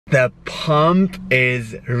the pump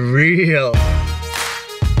is real.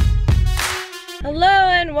 Hello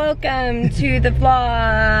and welcome to the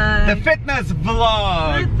vlog. The fitness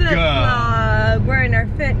vlog. We're in our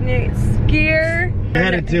fitness gear. We're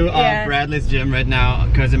headed to Bradley's gym right now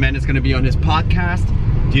because Amanda's gonna be on his podcast.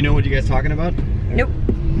 Do you know what you guys are talking about? Nope.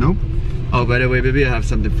 Nope? Oh, by the way, baby, I have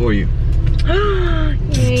something for you.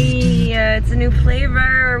 Yay, it's a new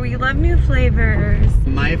flavor. We love new flavors.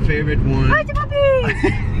 My favorite one. Hi, puppies!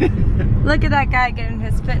 Look at that guy getting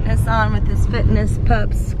his fitness on with his fitness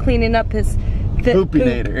pups, cleaning up his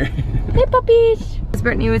Poopinator. Hey, puppies! As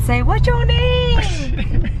Brittany would say, what's your name?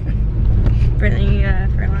 Brittany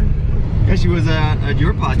Furlong. Yeah, she was at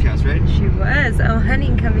your podcast, right? She was. Oh,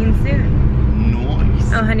 honey, coming soon.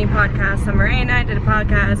 Nice. Oh, honey podcast. So Marie and I did a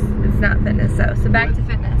podcast. It's not fitness, so back to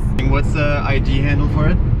fitness. And what's the IG handle for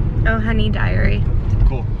it? Oh, honey diary.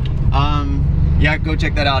 Cool. Yeah, go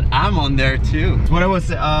check that out. I'm on there too. What I was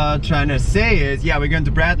trying to say is, yeah, we're going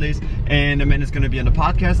to Bradley's and Amanda's gonna be on the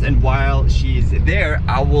podcast, and while she's there,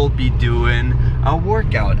 I will be doing a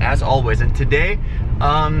workout as always. And today,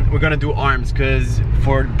 we're gonna do arms because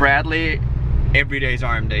for Bradley, every day is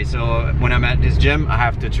arm day. So when I'm at this gym, I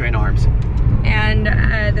have to train arms. And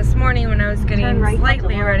this morning when I was getting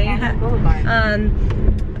slightly ready,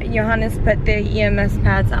 Johannes put the EMS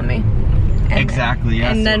pads on me. And exactly,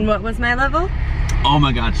 yes. And then what was my level? Oh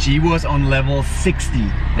my god, she was on level 60.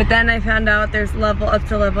 But then I found out there's level up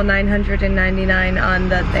to level 999 on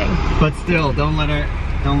the thing. But still, don't let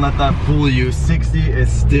that fool you. 60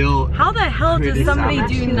 is still. How the hell does somebody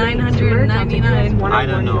do 999? I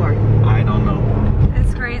don't know. I don't know.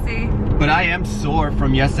 It's crazy. But I am sore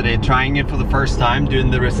from yesterday, trying it for the first time,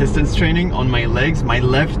 doing the resistance training on my legs. My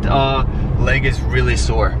left leg is really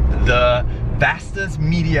sore. The vastus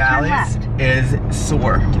medialis is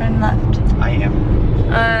sore. Turn left. I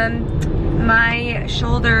am. My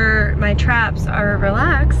shoulder, my traps are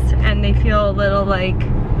relaxed and they feel a little like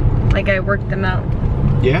I worked them out.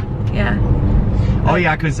 Yeah? Yeah. Oh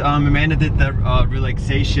yeah, because Amanda did the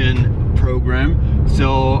relaxation program.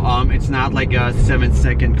 So it's not like a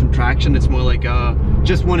 7-second contraction, it's more like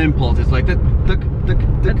just one impulse. It's like the.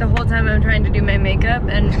 But the whole time I'm trying to do my makeup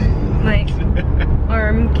and my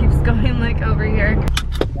arm keeps going like over here.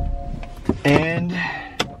 And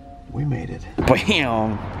we made it.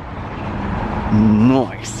 Bam!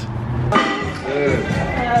 Nice. Good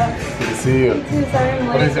to see you.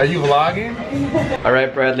 Are you vlogging?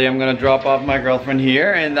 Alright, Bradley, I'm gonna drop off my girlfriend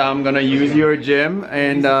here and I'm gonna use your gym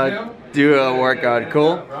and do a workout.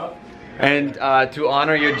 Cool? And to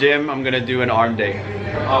honor your gym, I'm gonna do an arm day.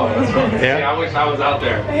 Oh, yeah? I wish I was out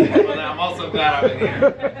there. But I'm also glad I'm in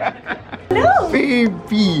here. No!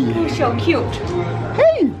 Baby! You're so cute.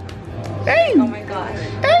 Hey! Hey! Oh my gosh.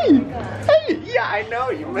 Hey! Oh my gosh. Hey! Yeah, I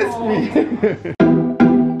know, you missed me.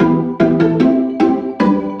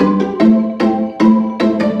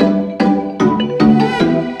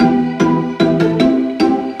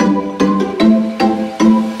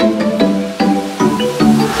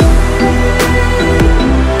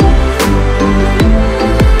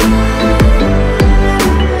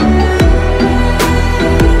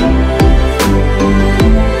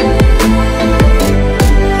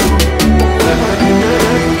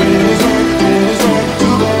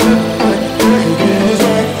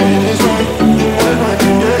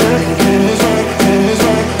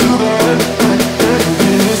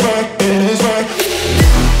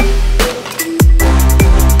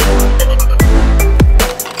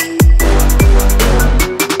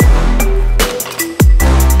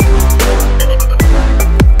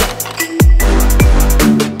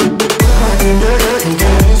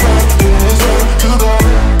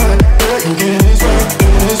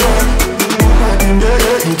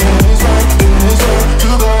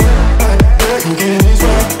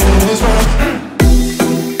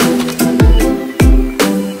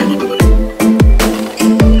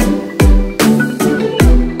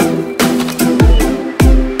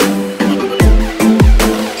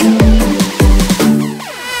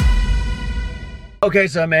 Okay,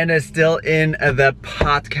 so Amanda is still in the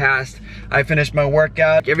podcast. I finished my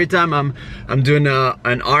workout. Every time I'm doing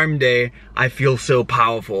an arm day, I feel so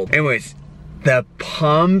powerful. Anyways, the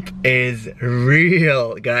pump is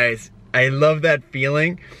real, guys. I love that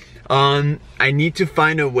feeling. I need to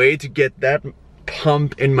find a way to get that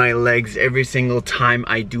pump in my legs every single time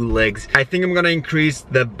I do legs. I think I'm gonna increase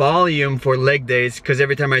the volume for leg days because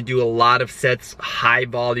every time I do a lot of sets, high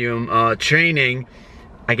volume training,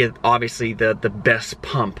 I get obviously the best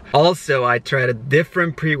pump. Also, I tried a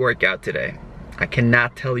different pre-workout today. I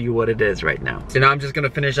cannot tell you what it is right now. So now I'm just gonna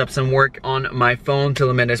finish up some work on my phone till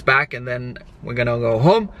Amanda's back, and then we're gonna go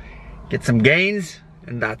home, get some gains,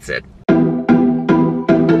 and that's it.